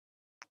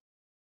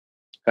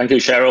Thank you,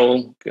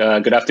 Cheryl.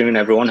 Good afternoon,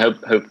 everyone.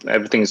 Hope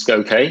everything's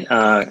okay.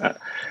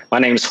 My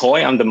name is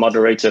Hoy. I'm the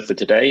moderator for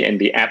today in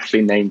the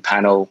aptly named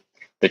panel,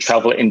 The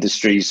Travel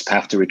Industry's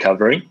Path to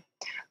Recovery.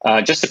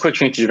 Just a quick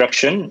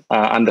introduction.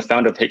 I'm the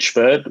founder of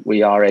Hitchbird.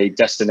 We are a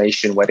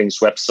destination weddings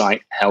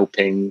website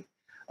helping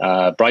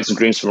brides and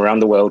grooms from around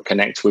the world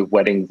connect with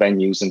wedding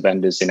venues and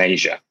vendors in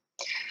Asia.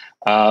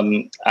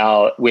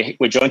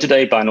 We're joined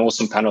today by an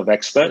awesome panel of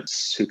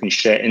experts who can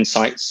share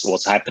insights,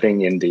 what's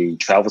happening in the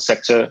travel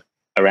sector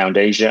around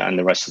Asia and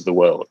the rest of the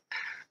world.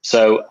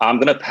 So I'm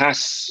going to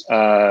pass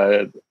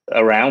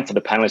around for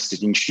the panelists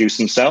to introduce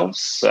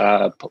themselves.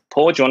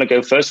 Paul, do you want to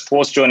go first?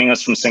 Paul's joining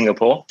us from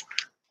Singapore.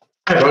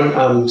 Hi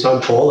everyone, so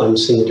I'm Paul. I'm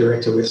Senior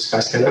Director with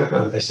Skyscanner.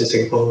 I'm based in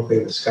Singapore. I've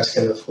been with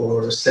Skyscanner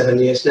for 7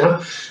 years now.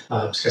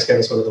 Skyscanner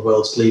is one of the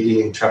world's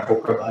leading travel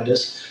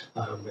providers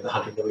with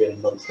 100 million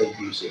monthly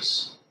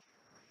users.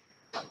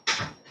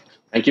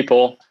 Thank you,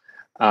 Paul.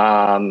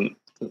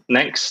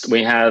 Next,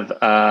 we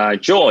have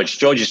George.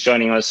 George is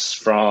joining us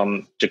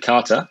from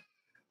Jakarta.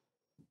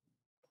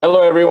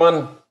 Hello,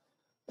 everyone.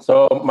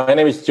 So my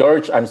name is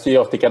George. I'm CEO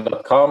of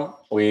Ticket.com.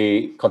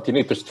 We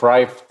continue to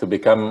strive to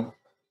become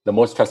the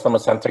most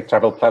customer-centric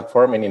travel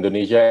platform in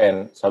Indonesia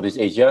and Southeast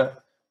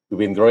Asia. We've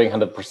been growing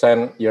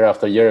 100% year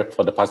after year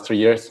for the past 3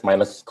 years,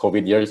 minus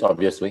COVID years,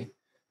 obviously.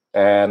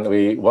 And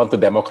we want to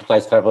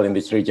democratize travel in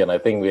this region. I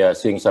think we are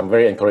seeing some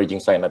very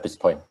encouraging signs at this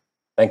point.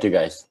 Thank you,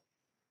 guys.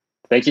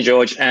 Thank you,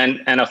 George.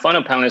 And our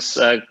final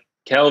panelist,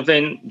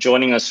 Kelvin,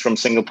 joining us from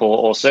Singapore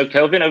also.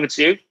 Kelvin, over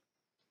to you.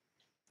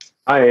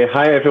 Hi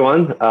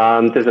everyone.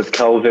 This is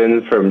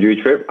Kelvin from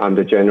YouTrip. I'm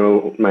the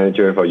General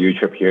Manager for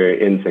YouTrip here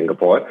in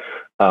Singapore.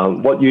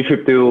 What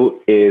YouTrip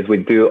do is we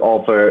do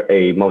offer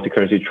a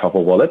multi-currency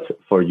travel wallet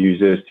for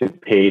users to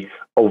pay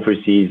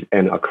overseas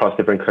and across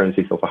different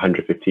currencies of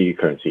 150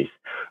 currencies.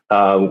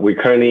 We're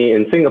currently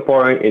in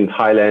Singapore, in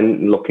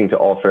Thailand, looking to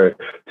offer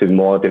to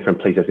more different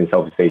places in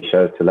Southeast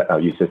Asia to let our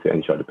users to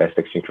enjoy the best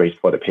exchange rates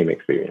for the payment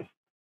experience.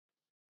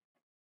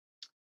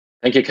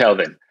 Thank you,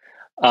 Kelvin.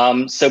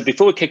 So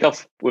before we kick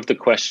off with the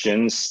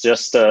questions,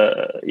 just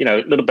a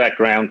little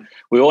background.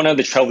 We all know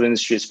the travel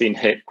industry has been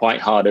hit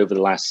quite hard over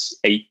the last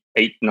 8,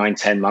 9,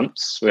 10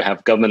 months. We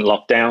have government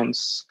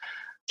lockdowns,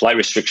 flight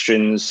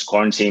restrictions,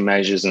 quarantine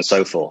measures, and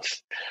so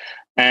forth.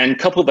 And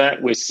couple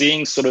that, we're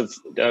seeing sort of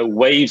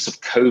waves of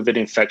COVID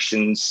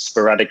infections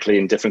sporadically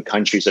in different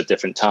countries at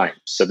different times.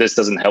 So this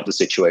doesn't help the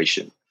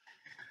situation.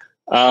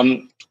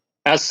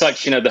 As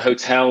such, the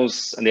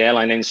hotels and the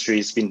airline industry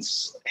has been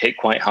hit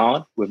quite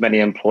hard, with many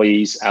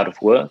employees out of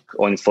work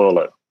or in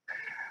furlough.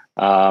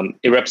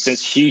 It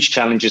represents huge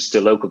challenges to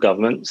local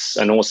governments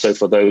and also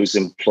for those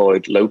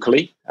employed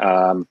locally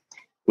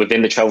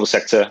within the travel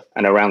sector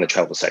and around the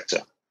travel sector.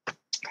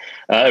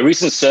 A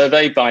recent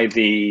survey by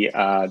the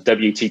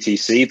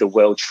WTTC, the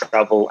World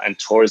Travel and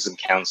Tourism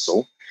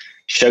Council,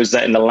 shows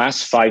that in the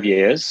last 5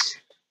 years,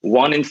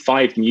 1 in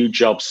 5 new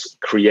jobs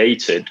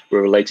created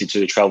were related to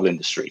the travel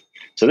industry.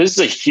 So this is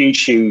a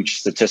huge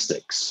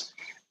statistics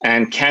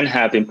and can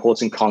have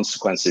important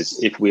consequences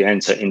if we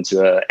enter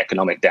into an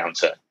economic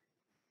downturn.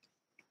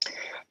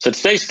 So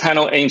today's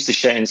panel aims to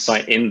share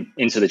insight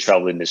into the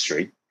travel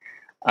industry.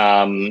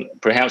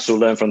 Perhaps we'll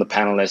learn from the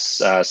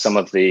panelists some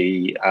of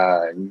the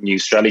new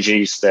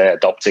strategies they're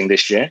adopting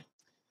this year.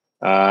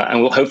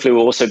 And hopefully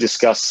we'll also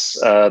discuss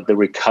the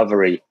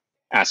recovery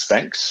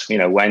aspects.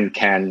 When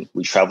can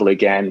we travel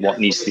again? What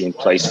needs to be in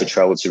place for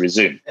travel to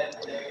resume?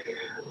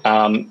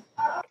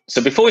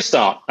 So before we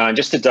start,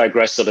 just to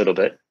digress a little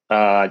bit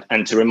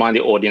and to remind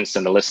the audience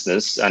and the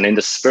listeners, and in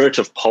the spirit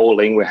of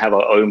polling, we have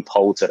our own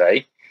poll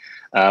today.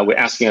 We're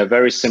asking a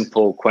very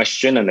simple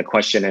question, and the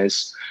question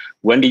is,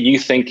 when do you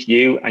think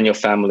you and your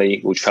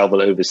family will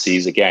travel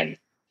overseas again?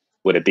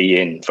 Would it be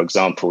in, for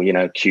example,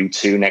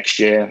 Q2 next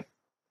year,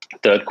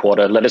 third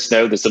quarter? Let us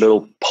know. There's a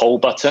little poll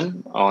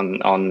button on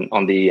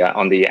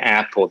the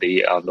app or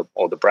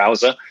the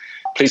browser.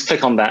 Please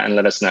click on that and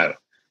let us know.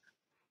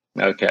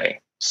 Okay.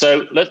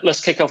 So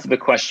let's kick off with the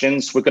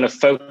questions. We're going to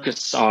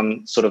focus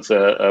on sort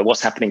of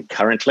what's happening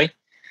currently.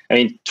 I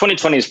mean,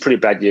 2020 is a pretty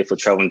bad year for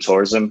travel and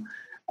tourism.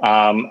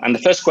 And the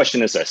first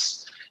question is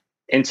this.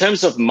 In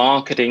terms of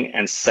marketing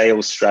and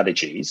sales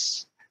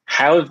strategies,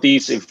 how have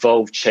these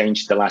evolved,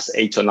 changed the last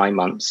 8 or 9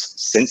 months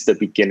since the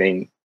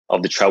beginning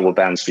of the travel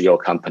bans for your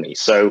company?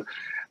 So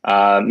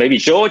maybe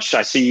George,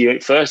 I see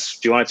you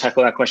first. Do you want to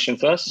tackle that question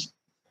first?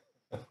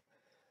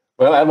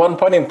 Well, at one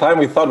point in time,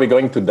 we thought we're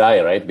going to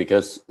die, right?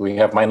 Because we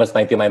have minus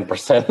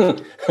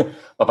 99%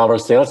 of our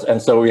sales. And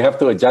so we have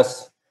to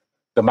adjust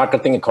the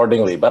marketing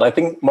accordingly. But I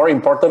think more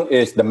important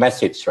is the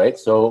message, right?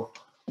 So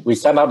we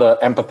send out an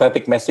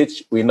empathetic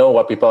message. We know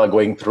what people are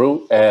going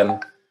through,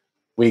 and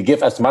we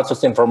give as much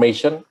as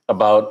information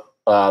about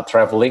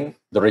traveling,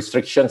 the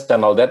restrictions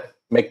and all that,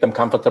 make them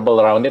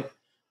comfortable around it.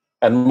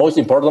 And most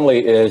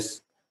importantly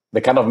is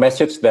the kind of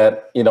message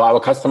that, our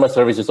customer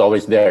service is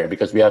always there,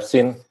 because we have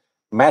seen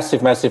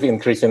massive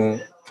increase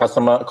in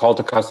call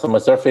to customer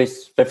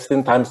service,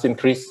 15 times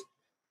increase,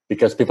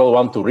 because people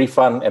want to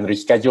refund and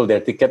reschedule their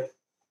ticket.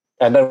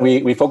 And then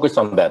we focus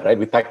on that, right?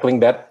 We're tackling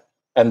that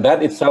And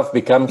that itself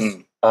becomes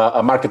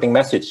a marketing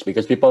message,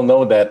 because people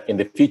know that in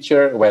the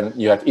future, when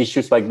you have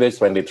issues like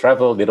this, when they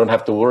travel, they don't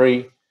have to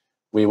worry.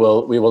 We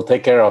will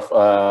take care of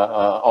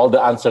all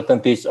the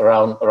uncertainties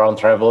around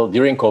travel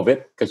during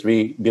COVID, because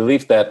we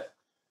believe that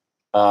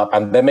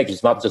pandemic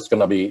is not just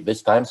going to be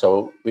this time.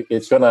 So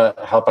it's going to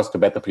help us to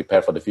better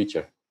prepare for the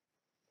future.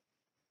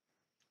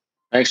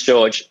 Thanks,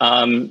 George.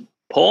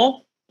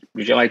 Paul,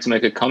 would you like to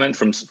make a comment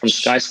from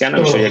Skyscanner?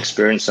 I'm sure you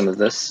experienced some of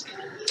this.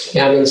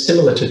 Yeah, I mean,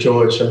 similar to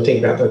George, I'm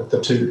thinking about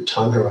the two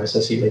time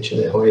horizons he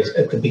mentioned there.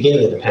 At the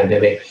beginning of the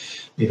pandemic,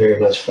 we very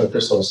much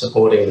focused on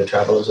supporting the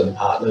travellers and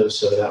partners.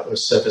 So that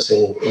was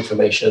surfacing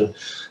information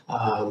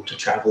to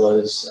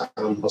travellers,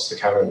 what's the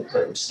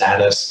current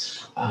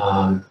status,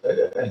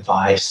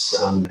 advice,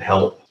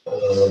 help,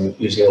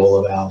 using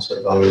all of our sort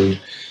of owned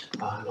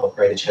and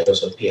operated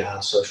channels of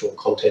PR, social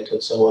content,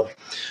 and so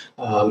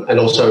on. And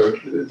also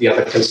the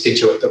other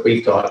constituent that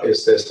we've got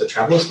is there's the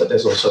travellers, but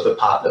there's also the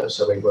partners.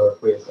 So we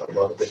work with a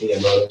lot of the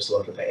DMOs, a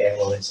lot of the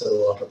airlines, and a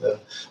lot of the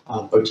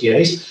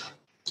OTAs.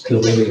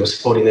 And the way we were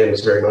supporting them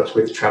was very much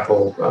with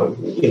travel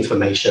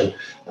information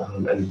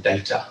and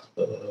data.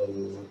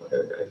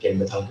 Again,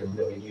 with 100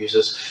 million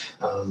users,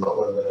 one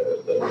of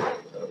the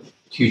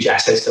huge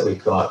assets that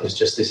we've got is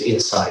just this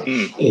insight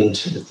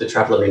into the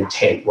traveller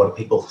intent. What are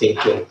people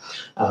thinking?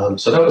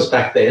 So that was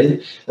back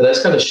then, and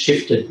that's kind of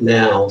shifted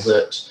now.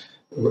 That,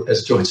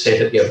 as George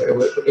said,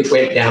 it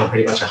went down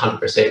pretty much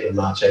 100% in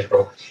March,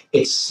 April.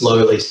 It's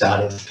slowly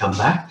starting to come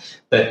back,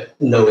 but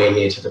nowhere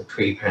near to the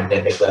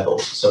pre-pandemic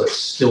levels. So it's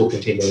still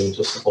continuing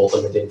to support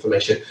them with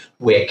information.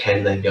 Where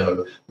can they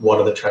go? What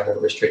are the travel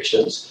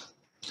restrictions?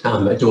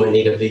 Do I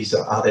need a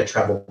visa? Are there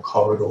travel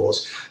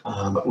corridors?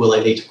 Will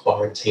I need to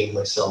quarantine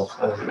myself?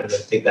 And I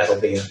think that'll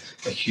be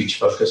a huge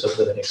focus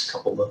over the next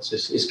couple of months,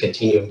 is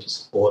continuing to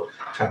support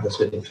travellers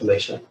with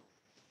information.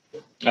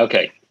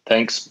 Okay,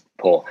 thanks,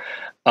 Paul.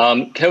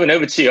 Kelvin,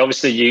 over to you.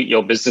 Obviously,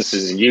 your business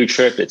is in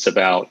YouTrip. It's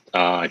about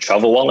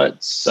travel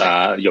wallets.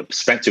 Your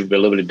perspective will be a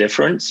little bit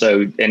different.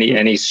 So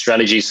any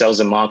strategy, sales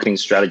and marketing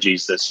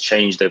strategies that's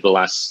changed over the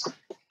last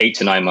 8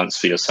 to 9 months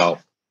for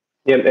yourself?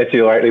 Yeah, as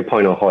you rightly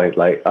point out, Hoyt,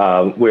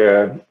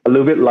 we're a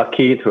little bit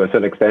lucky to a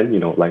certain extent,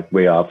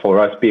 we are, for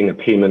us being a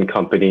payment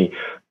company,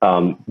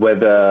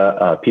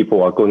 whether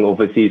people are going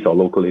overseas or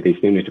locally, they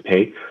still need to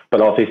pay.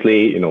 But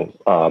obviously,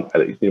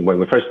 when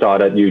we first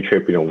started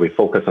YouTrip, we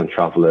focus on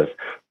travelers.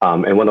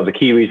 And one of the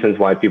key reasons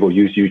why people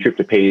use YouTrip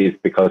to pay is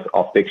because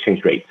of the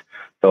exchange rates.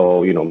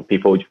 So,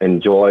 people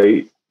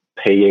enjoy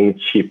paying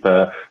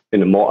cheaper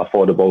and more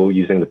affordable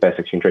using the best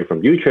exchange rate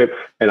from YouTrip.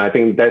 And I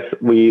think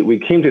we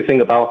came to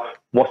think about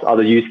what's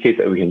other use case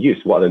that we can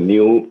use, what are the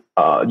new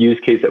use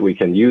case that we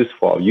can use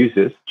for our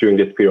users during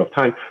this period of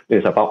time.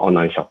 It's about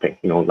online shopping.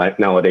 Like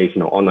nowadays,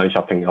 online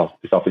shopping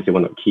is obviously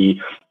one of the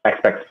key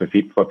aspects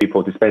for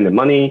people to spend their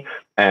money.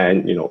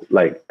 And,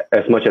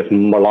 as much as a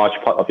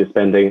large part of your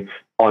spending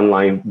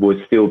online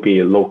would still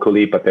be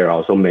locally, but there are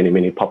also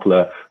many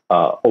popular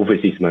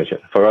overseas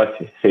merchants. For us,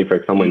 say, for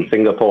example, in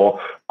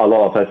Singapore, a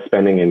lot of us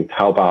spending in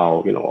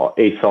Taobao, or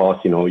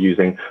ASOS,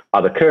 using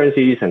other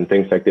currencies and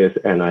things like this.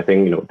 And I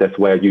think, that's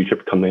where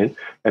YouTrip come in.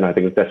 And I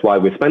think that's why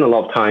we spend a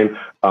lot of time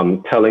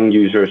telling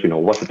users,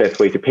 what's the best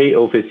way to pay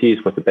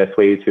overseas, what's the best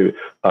way to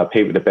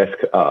pay with the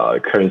best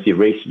currency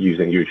rates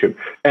using YouTrip.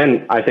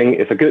 And I think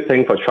it's a good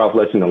thing for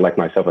travelers, like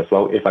myself as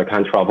well. If I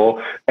can't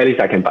travel, at least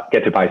I can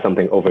get to buy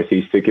something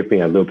overseas to give me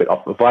a little bit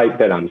of a vibe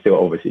that I'm still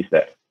overseas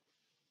there.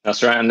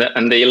 That's right. And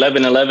the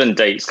 11/11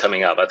 date's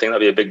coming up. I think that'll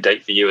be a big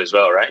date for you as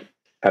well, right?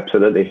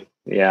 Absolutely.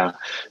 Yeah.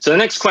 So the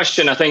next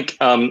question, I think,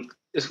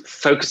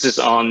 focuses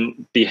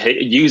on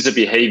user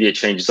behavior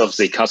changes,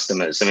 obviously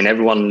customers. I mean,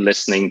 everyone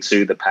listening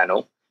to the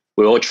panel,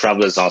 we're all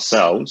travelers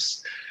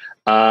ourselves.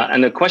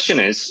 And the question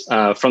is,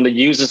 from the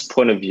user's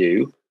point of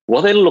view, what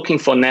are they looking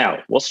for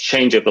now? What's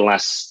changed over the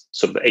last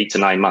sort of 8 to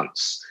 9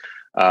 months?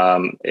 Are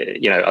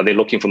they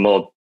looking for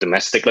more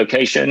domestic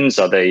locations?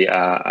 Are they,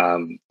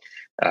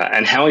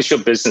 and how is your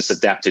business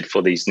adapted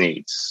for these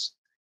needs?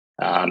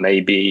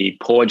 Maybe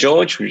Paul or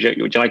George, would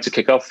you like to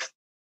kick off?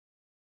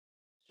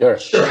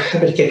 Sure,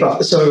 happy to kick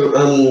off. So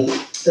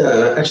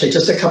actually,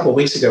 just a couple of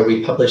weeks ago,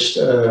 we published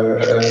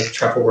a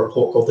travel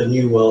report called The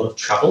New World of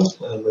Travel,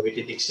 where we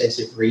did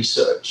extensive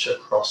research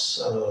across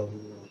a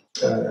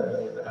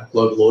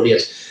global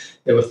audience.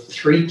 There were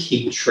 3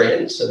 key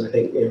trends, and I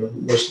think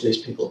most of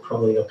these people are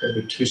probably not going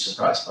to be too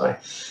surprised by.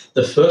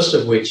 The first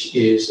of which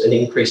is an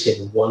increase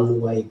in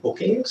one-way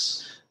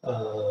bookings.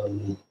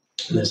 And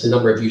there's a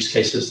number of use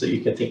cases that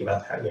you can think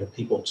about, how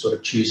people sort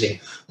of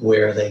choosing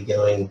where are they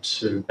going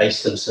to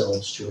base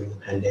themselves during the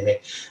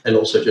pandemic, and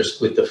also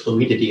just with the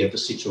fluidity of the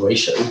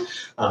situation,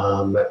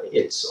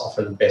 it's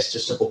often best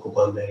just to book a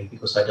 1 day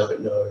because I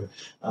don't know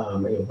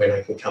when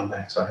I can come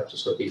back, so I have to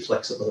sort of be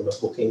flexible in my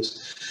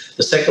bookings.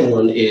 The second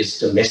one is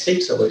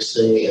domestic, so we're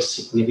seeing a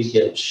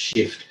significant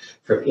shift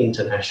from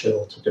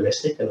international to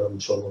domestic, and I'm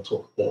sure we'll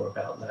talk more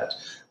about that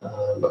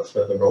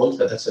further on.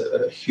 So that's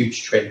a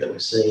huge trend that we're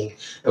seeing,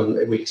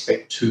 and we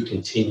expect to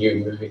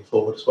continue moving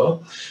forward as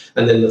well.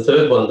 And then the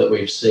third one that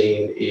we've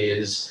seen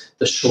is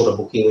the shorter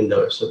booking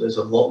window. So there's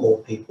a lot more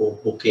people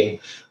booking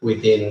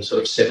within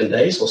sort of 7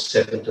 days or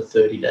 7 to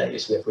 30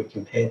 days. And if we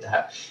compare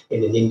that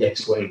in an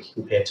index week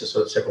compared to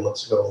sort of several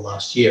months ago or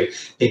last year,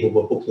 people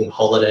were booking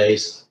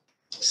holidays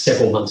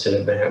several months in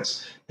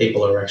advance.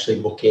 People are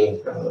actually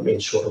booking in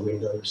shorter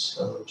windows.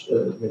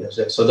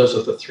 So those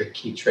are the three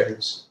key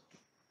trends.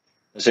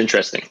 That's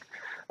interesting.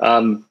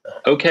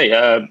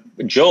 Okay,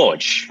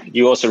 George,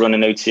 you also run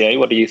an OTA.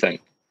 What do you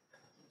think?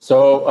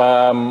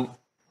 So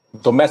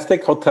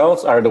domestic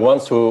hotels are the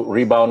ones who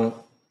rebound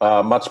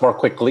much more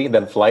quickly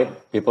than flight.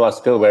 People are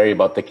still wary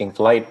about taking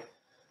flight.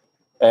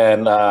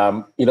 And,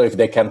 if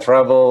they can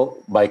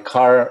travel by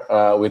car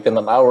within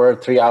an hour,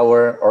 3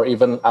 hour, or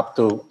even up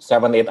to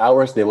 7, 8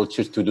 hours, they will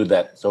choose to do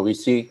that. So we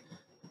see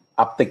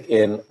uptick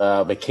in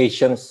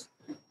vacations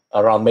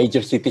around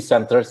major city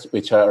centers,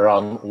 which are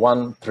around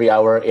 1 3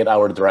 hour, 8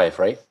 hour drive,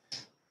 right?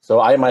 So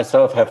I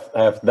myself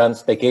have done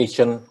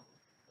staycation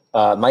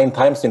 9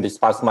 times in this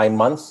past 9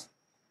 months.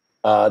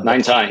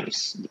 9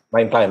 times?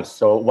 9 times.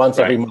 So once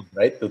every month,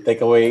 right? To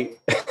take away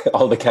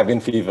all the cabin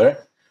fever.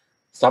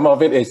 Some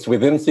of it is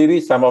within city,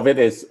 some of it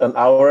is an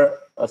hour,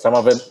 some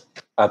of it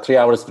 3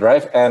 hours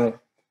drive. And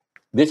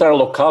these are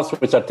locales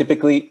which are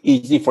typically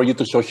easy for you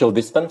to social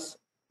distance.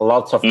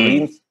 Lots of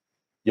greens.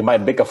 You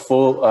might book a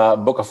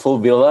full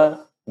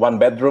villa, 1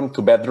 bedroom,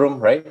 2 bedroom,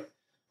 right?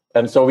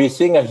 And so we're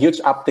seeing a huge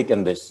uptick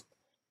in this.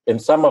 In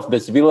some of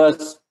these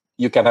villas,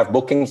 you can have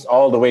bookings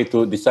all the way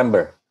to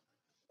December.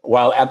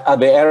 While at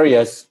other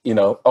areas,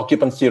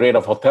 occupancy rate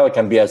of hotel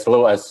can be as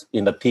low as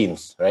in the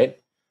teens, right?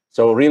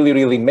 So really,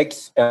 really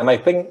mixed. And I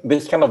think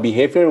this kind of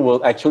behavior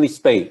will actually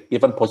stay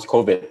even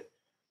post-COVID.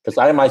 Because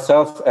I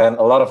myself and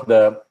a lot of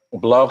the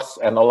blogs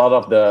and a lot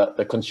of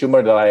the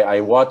consumer that I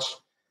watch,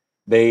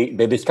 they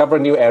discover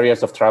new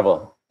areas of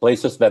travel,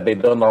 places that they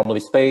don't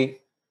normally stay,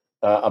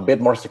 a bit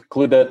more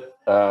secluded,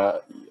 a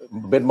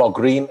bit more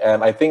green.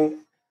 And I think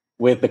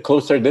with the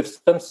closer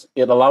distance,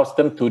 it allows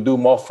them to do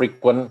more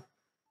frequent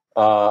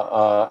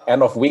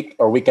end of week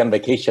or weekend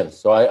vacations.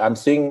 So I'm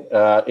seeing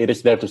it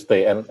is there to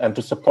stay. And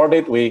to support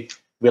it, we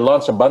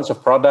launched a bunch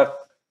of product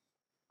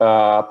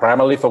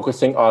primarily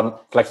focusing on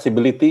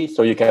flexibility.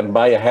 So you can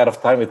buy ahead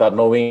of time without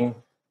knowing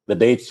the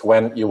dates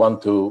when you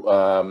want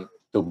to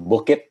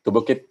book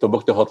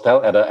the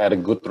hotel at a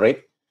good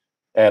rate.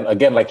 And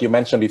again, like you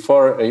mentioned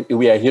before,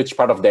 we are a huge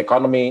part of the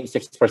economy.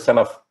 6%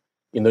 of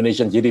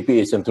Indonesian GDP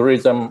is in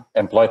tourism,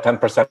 employ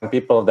 10%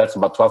 people. That's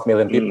about 12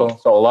 million people,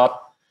 so a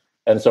lot.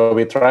 And so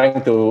we're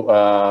trying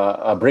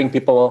to bring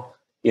people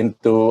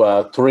into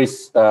a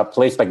tourist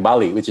place like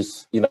Bali, which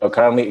is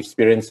currently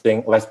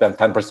experiencing less than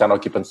 10%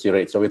 occupancy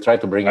rate. So we try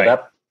to bring it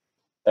up,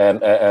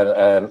 and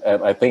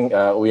I think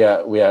we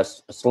are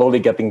slowly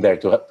getting there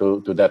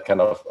to that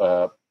kind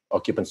of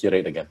occupancy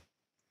rate again.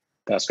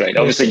 That's great.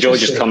 Obviously,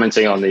 George is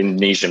commenting on the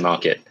Indonesian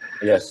market.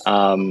 Yes.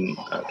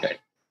 Okay.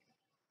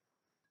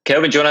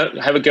 Kelvin, do you want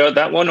to have a go at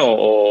that one,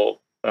 or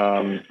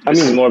I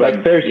mean, more like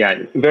about,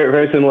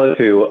 very similar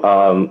to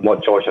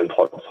what George and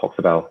Todd talks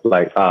about.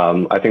 Like,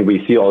 I think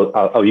we see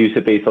our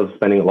user base also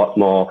spending a lot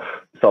more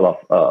sort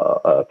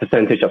of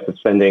percentage of the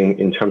spending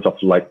in terms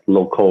of like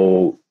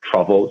local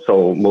travel.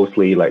 So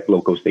mostly like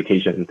local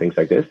staycation and things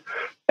like this.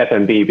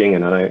 F&B being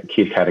another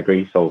key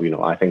category. So,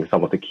 I think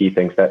some of the key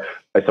things that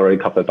is already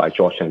covered by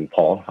George and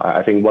Paul.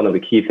 I think one of the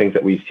key things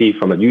that we see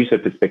from a user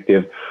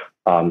perspective,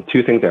 2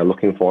 things they're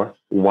looking for.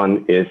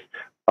 One is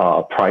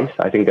price.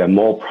 I think they're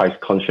more price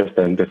conscious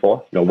than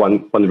before.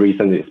 One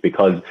reason is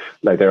because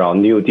like there are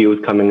new deals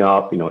coming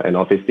up, and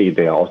obviously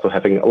they are also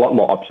having a lot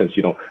more options,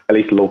 at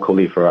least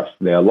locally for us.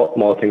 There are a lot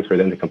more things for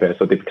them to compare,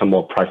 so they become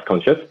more price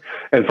conscious.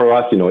 And for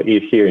us,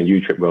 here in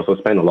YouTrip, we also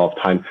spend a lot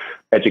of time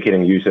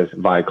educating users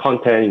via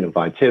content,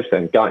 via tips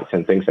and guides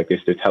and things like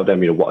this to tell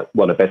them, what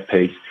the best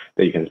place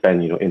that you can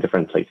spend, in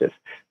different places.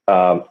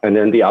 And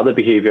then the other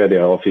behavior,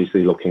 they're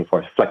obviously looking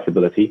for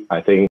flexibility.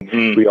 I think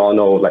we all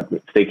know like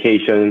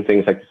staycation,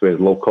 things like this with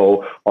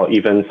local, or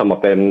even some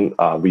of them,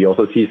 we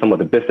also see some of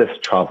the business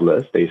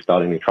travelers, they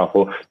starting to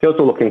travel. They're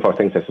also looking for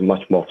things that's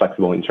much more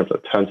flexible in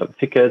terms of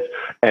tickets,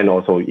 and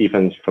also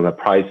even from the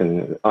price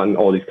and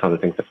all these kind of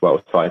things as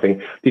well. So I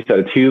think these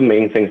are the 2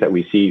 main things that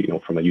we see,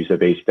 from a user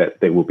base that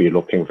they will be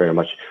looking very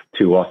much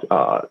to us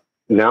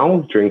now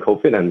during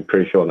COVID, and I'm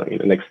pretty sure in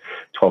the next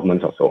 12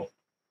 months or so.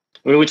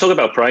 I mean, we talk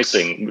about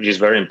pricing, which is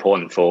very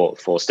important for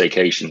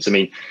staycations. I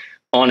mean,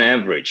 on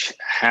average,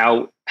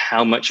 how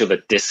much of a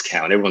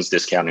discount, everyone's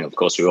discounting, of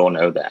course, we all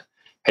know that,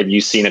 have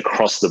you seen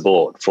across the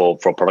board for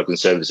product and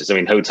services? I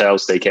mean,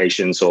 hotels,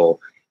 staycations, or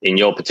in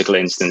your particular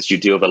instance, you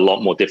deal with a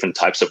lot more different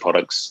types of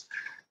products.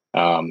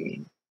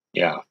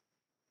 Yeah.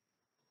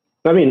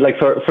 I mean, like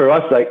for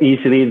us, like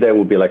easily there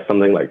would be like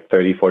something like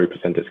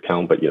 30-40%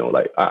 discount, but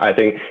like I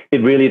think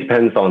it really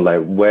depends on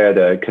like where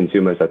the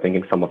consumers are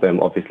thinking. Some of them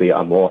obviously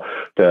are more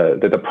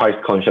the price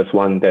conscious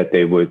one, that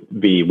they would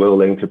be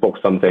willing to book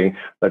something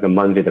like a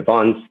month in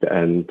advance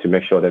and to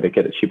make sure that they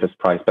get the cheapest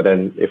price. But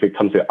then if it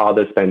comes to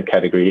other spend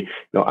category,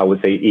 I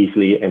would say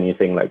easily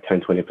anything like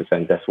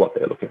 10-20%, that's what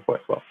they're looking for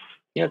as well.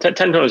 Yeah,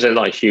 $10 is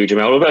like huge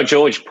amount. What about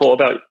George, Paul,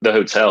 about the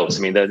hotels?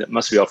 I mean, they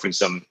must be offering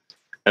some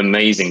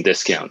amazing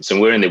discounts, and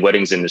we're in the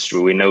weddings industry.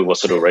 We know what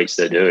sort of rates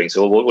they're doing.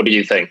 So what do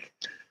you think?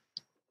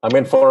 I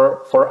mean,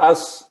 for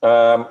us,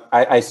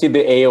 I see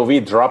the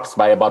AOV drops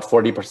by about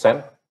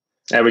 40%.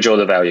 Average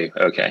order value,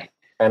 okay.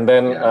 And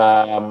then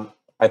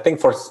I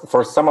think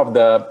for some of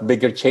the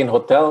bigger chain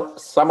hotel,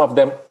 some of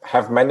them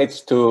have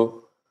managed to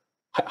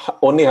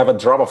only have a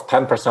drop of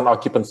 10%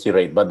 occupancy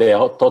rate, but their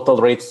total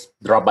rates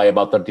drop by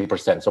about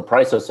 30%. So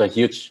price is a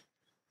huge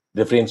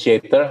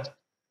differentiator.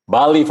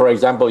 Bali, for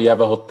example, you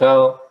have a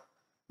hotel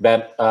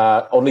that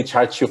only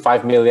charge you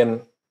 5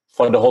 million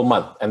for the whole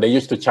month, and they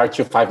used to charge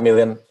you 5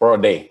 million for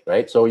a day,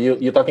 right? So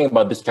you're talking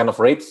about this kind of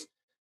rates,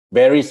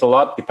 varies a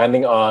lot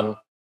depending on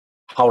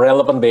how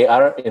relevant they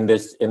are in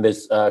this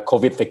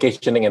COVID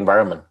vacationing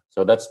environment.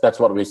 So that's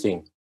what we're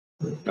seeing.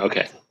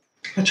 Okay.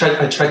 I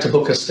tried to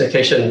book a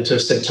staycation to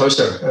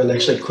Sentosa and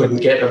actually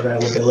couldn't get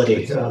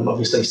availability.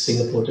 Obviously,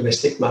 Singapore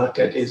domestic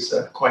market is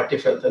quite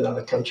different than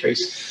other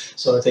countries.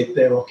 So I think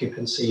their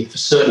occupancy for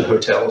certain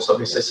hotels,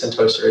 obviously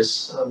Sentosa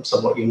is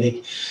somewhat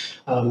unique.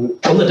 On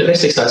the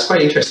domestic side, it's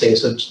quite interesting.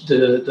 So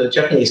the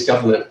Japanese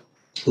government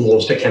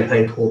launched a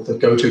campaign called the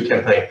Go-To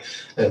campaign,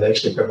 and they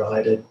actually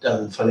provided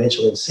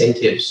financial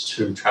incentives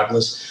to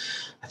travellers.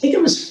 I think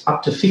it was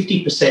up to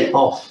 50%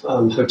 off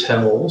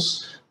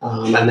hotels.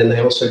 And then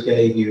they also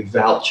gave you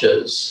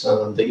vouchers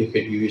that you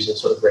could use in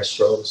sort of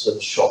restaurants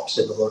and shops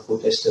in the local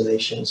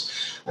destinations.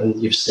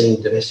 And you've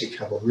seen domestic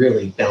travel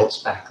really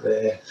bounce back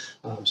there.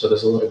 So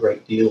there's a lot of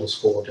great deals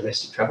for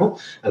domestic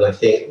travel. And I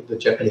think the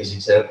Japanese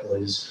example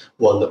is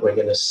one that we're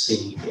going to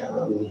see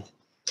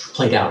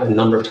played out a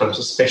number of times,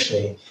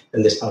 especially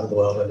in this part of the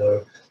world. I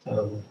know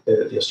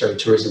the Australian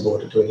Tourism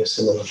Board are doing a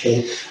similar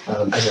thing,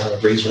 as are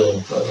regional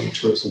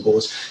tourism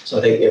boards. So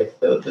I think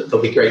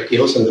there'll be great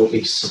deals, and they'll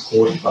be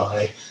supported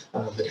by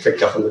the different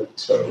government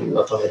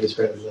authorities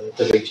around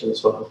the region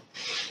as well.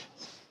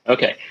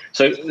 Okay,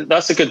 so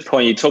that's a good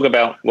point. You talk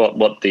about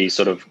what the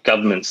sort of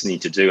governments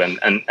need to do, and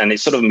it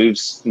sort of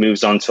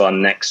moves on to our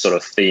next sort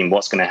of theme,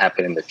 what's going to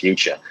happen in the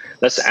future.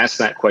 Let's ask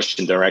that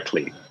question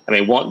directly. I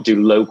mean, what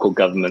do local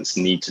governments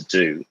need to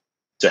do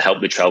to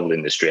help the travel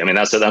industry? I mean,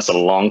 that's a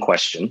long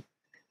question.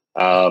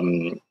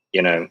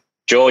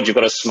 George, you've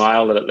got a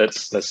smile.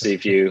 Let's see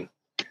if you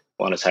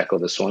want to tackle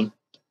this one.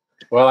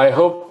 Well, I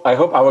hope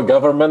our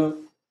government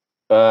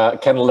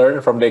can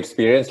learn from the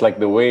experience, like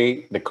the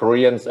way the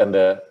Koreans and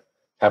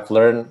have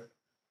learned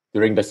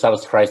during the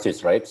SARS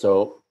crisis, right?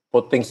 So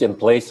put things in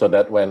place so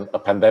that when a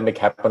pandemic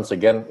happens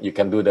again, you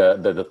can do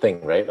the thing,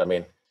 right? I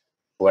mean,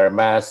 wear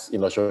masks,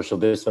 social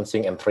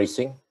distancing and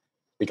tracing.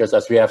 Because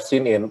as we have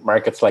seen in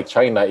markets like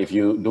China, if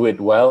you do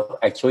it well,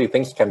 actually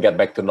things can get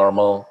back to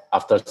normal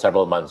after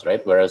several months,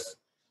 right? Whereas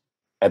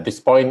at this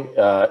point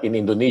in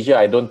Indonesia,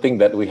 I don't think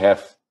that we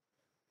have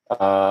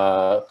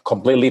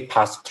completely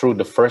passed through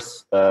the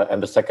first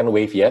and the second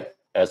wave yet,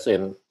 as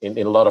in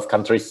a lot of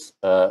countries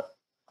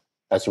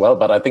as well.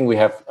 But I think we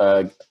have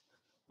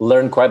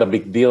learned quite a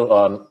big deal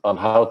on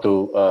how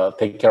to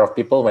take care of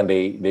people when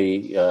they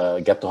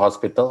get to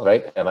hospital,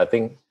 right? And I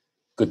think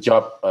good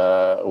job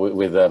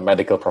with a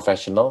medical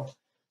professional,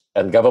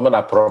 and government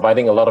are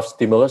providing a lot of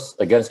stimulus.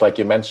 Against, like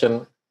you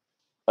mentioned,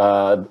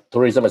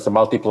 tourism as a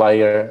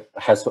multiplier,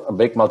 has a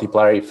big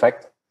multiplier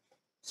effect.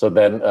 So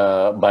then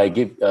by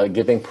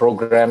giving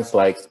programs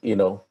like,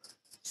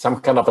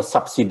 some kind of a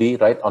subsidy,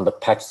 right, on the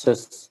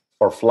taxes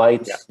for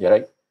flights,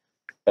 right?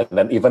 And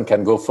then even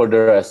can go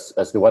further as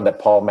the one that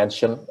Paul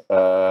mentioned,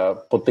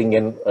 putting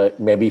in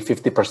maybe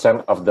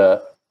 50% of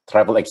the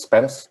travel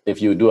expense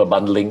if you do a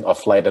bundling of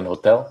flight and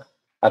hotel.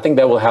 I think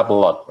that will help a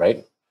lot,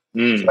 right?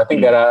 So I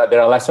think there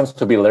are lessons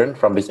to be learned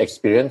from this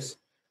experience.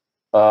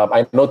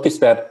 I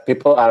noticed that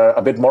people are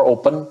a bit more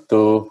open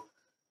to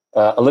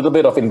a little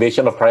bit of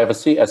invasion of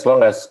privacy, as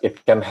long as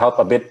it can help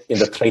a bit in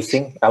the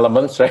tracing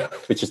elements, right?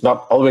 Which is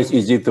not always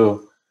easy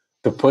to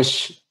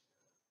push.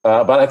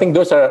 But I think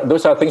those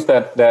are things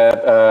that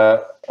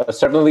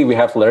certainly we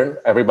have learned.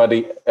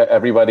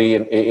 Everybody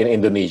in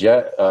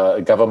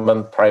Indonesia,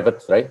 government,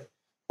 private, right?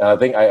 I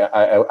think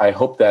I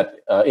hope that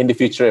in the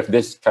future, if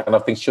this kind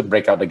of thing should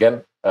break out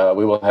again,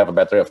 we will have a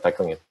better way of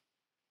tackling it.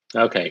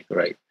 Okay,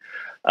 great.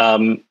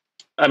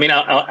 I mean,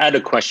 I'll add a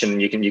question.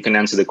 You can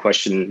answer the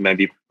question,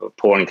 maybe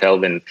Paul and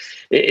Kelvin.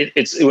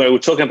 It's we're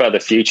talking about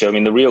the future. I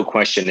mean, the real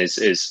question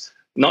is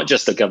not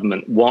just the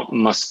government. What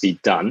must be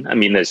done? I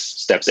mean, there's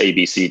steps A,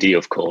 B, C, D,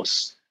 of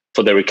course,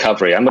 for the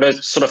recovery. I'm going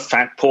to sort of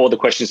pour the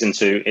questions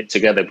into it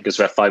together because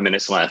we have 5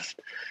 minutes left.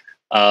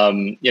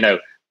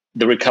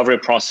 The recovery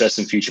process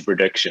and future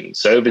predictions.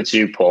 So over to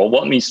you, Paul.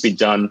 What needs to be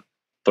done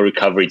for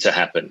recovery to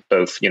happen?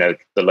 Both, the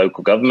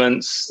local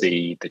governments,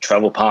 the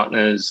travel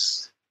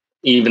partners,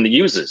 even the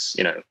users,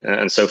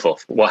 and so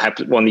forth. What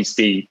needs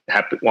to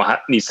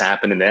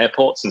happen in the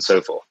airports and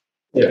so forth?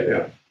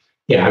 Yeah.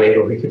 I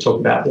mean, we could talk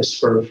about this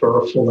for a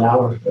full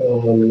hour.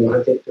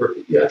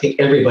 I think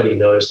everybody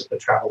knows that the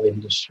travel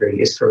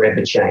industry is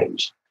forever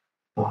changed,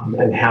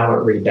 and how it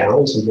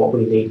rebounds and what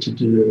we need to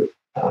do.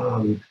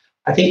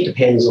 I think it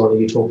depends on, are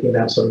you talking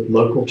about sort of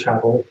local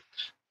travel?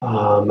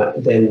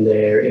 Then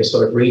there is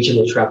sort of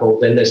regional travel,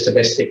 then there's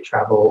domestic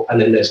travel, and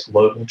then there's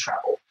global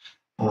travel.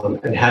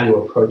 And how you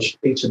approach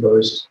each of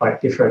those is quite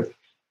different.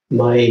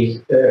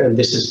 And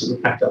this is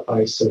backed up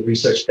by some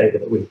research data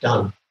that we've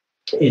done,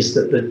 is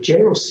that the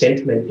general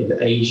sentiment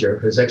in Asia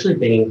has actually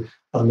been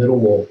a little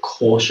more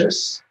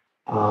cautious,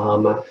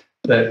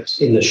 but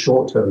in the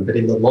short term. But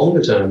in the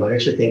longer term, I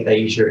actually think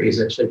Asia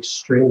is actually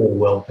extremely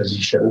well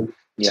positioned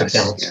to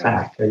bounce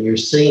back. And you're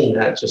seeing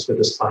that just with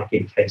the spike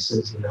in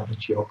cases in other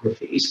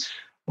geographies.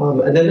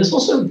 And then there's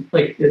also,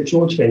 like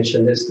George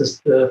mentioned, there's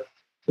the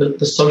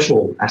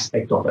social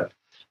aspect of it.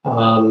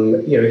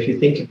 If you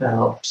think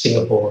about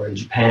Singapore and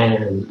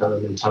Japan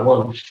and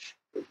Taiwan,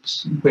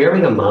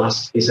 wearing a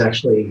mask is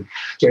actually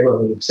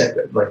generally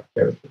accepted. Like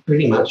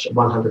pretty much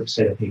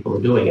 100% of people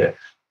are doing it.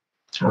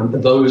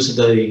 Those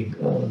are the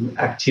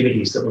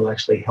activities that will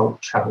actually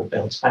help travel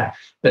bounce back.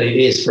 But it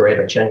is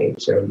forever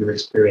changed. Your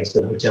experience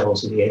in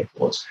hotels and the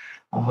airports.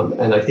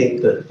 And I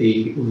think that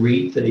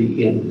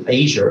in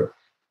Asia,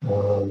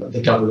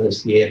 the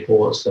governments, the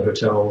airports, the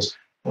hotels,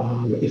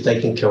 if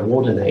they can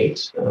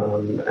coordinate,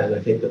 and I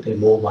think that they're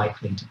more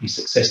likely to be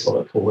successful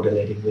at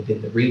coordinating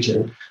within the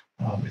region,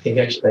 I think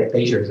actually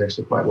Asia is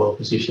actually quite well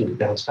positioned to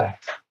bounce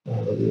back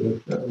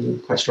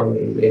quite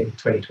strongly in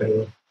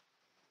 2021.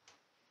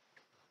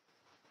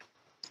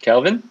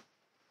 Kelvin?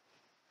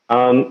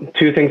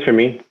 Two things for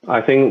me.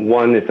 I think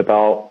one is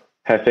about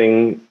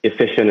having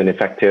efficient and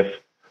effective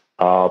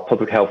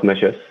public health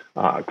measures,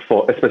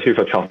 especially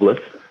for travelers.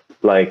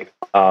 Like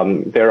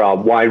there are a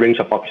wide range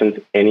of options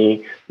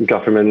any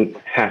government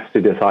has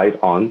to decide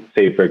on.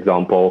 Say, for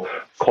example,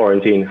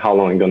 quarantine. How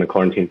long are you going to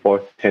quarantine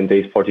for? 10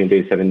 days, 14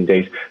 days, 7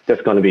 days.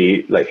 That's going to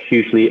be like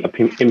hugely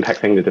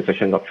impacting the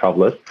decision of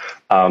travelers.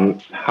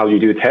 How you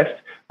do tests.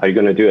 Are you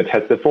going to do a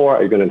test before?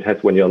 Are you going to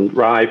test when you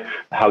arrive?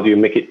 How do you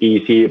make it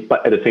easy,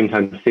 but at the same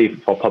time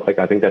safe for public?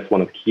 I think that's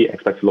one of the key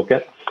aspects to look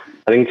at.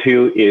 I think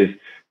two is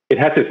it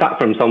has to start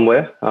from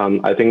somewhere.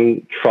 I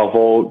think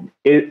travel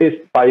is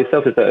by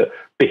itself is a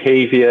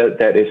behavior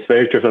that is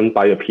very driven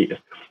by your peers.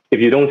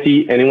 If you don't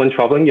see anyone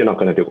traveling, you're not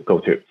going to go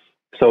to.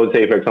 So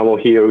say, for example,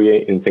 here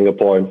in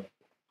Singapore,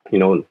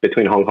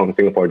 between Hong Kong and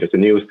Singapore, there's the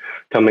news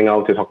coming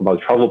out to talk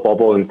about travel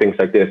bubble and things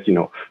like this.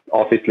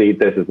 Obviously,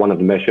 this is one of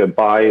the measures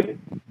by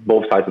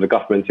both sides of the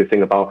government to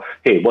think about,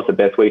 hey, what's the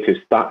best way to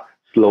start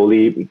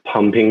slowly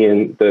pumping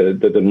in the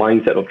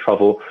mindset of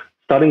travel,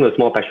 starting with a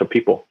small batch of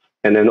people.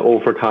 And then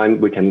over time,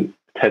 we can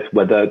test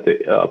whether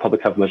the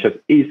public health measures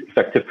is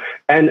effective,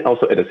 and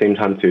also at the same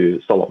time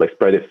to sort of like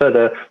spread it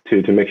further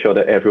to make sure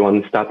that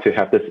everyone starts to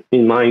have this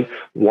in mind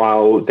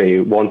while they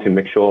want to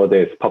make sure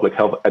there's public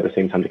health at the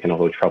same time they can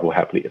also travel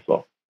happily as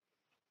well.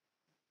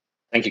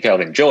 Thank you,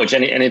 Kelvin. George,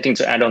 anything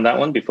to add on that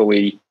one before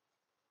we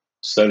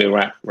slowly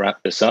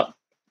wrap this up?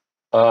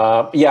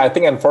 I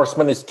think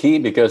enforcement is key,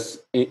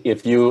 because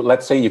if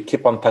let's say you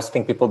keep on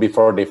testing people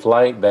before they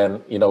fly,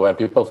 then when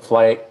people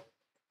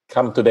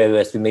come to their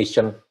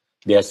destination,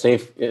 they are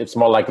safe. It's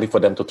more likely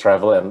for them to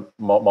travel and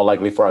more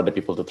likely for other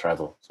people to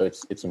travel. So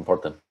it's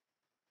important.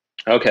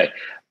 Okay.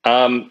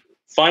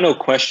 Final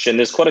question.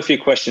 There's quite a few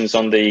questions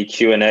on the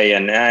Q&A,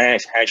 and I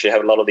actually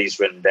have a lot of these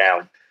written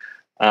down.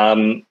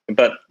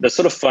 But the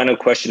sort of final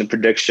question and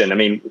prediction,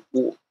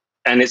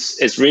 and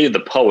it's really the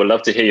poll. I'd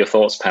love to hear your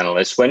thoughts,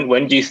 panelists.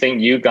 When do you think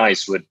you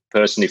guys would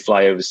personally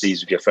fly overseas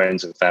with your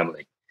friends and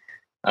family?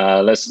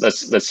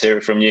 Let's hear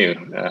it from you.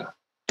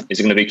 Is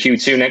it going to be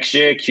Q2 next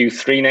year,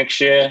 Q3 next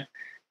year,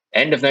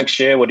 end of next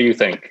year? What do you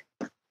think?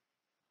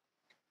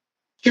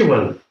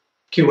 Q1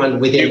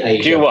 within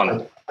Asia.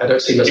 Q1. I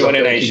don't see myself Q1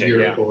 in Asia,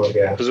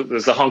 yeah.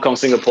 There's the Hong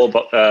Kong-Singapore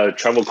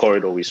travel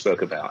corridor we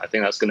spoke about. I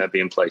think that's going to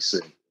be in place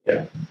soon.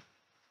 Yeah.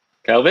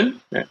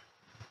 Kelvin? Yeah.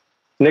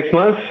 Next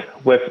month,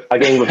 with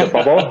the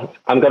bubble,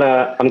 I'm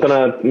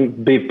gonna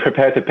be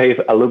prepared to pay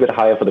a little bit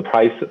higher for the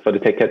price for the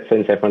ticket,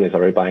 since everyone is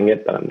already buying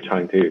it. But I'm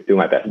trying to do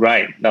my best.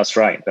 Right. That's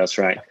right.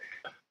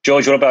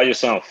 George, what about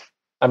yourself?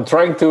 I'm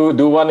trying to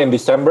do one in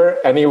December,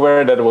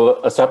 anywhere that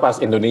will accept us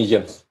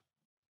Indonesians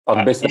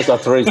on business or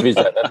tourist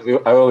visa.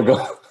 I will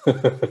go.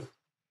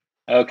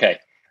 Okay.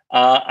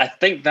 I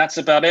think that's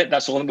about it.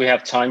 That's all that we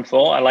have time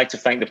for. I'd like to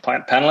thank the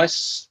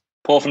panelists.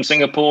 Paul from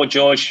Singapore,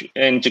 George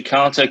in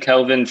Jakarta,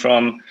 Kelvin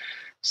from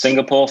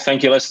Singapore.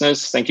 Thank you,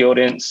 listeners. Thank you,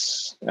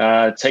 audience.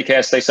 Take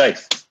care. Stay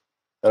safe.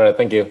 All right.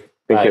 Thank you.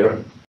 Thank you.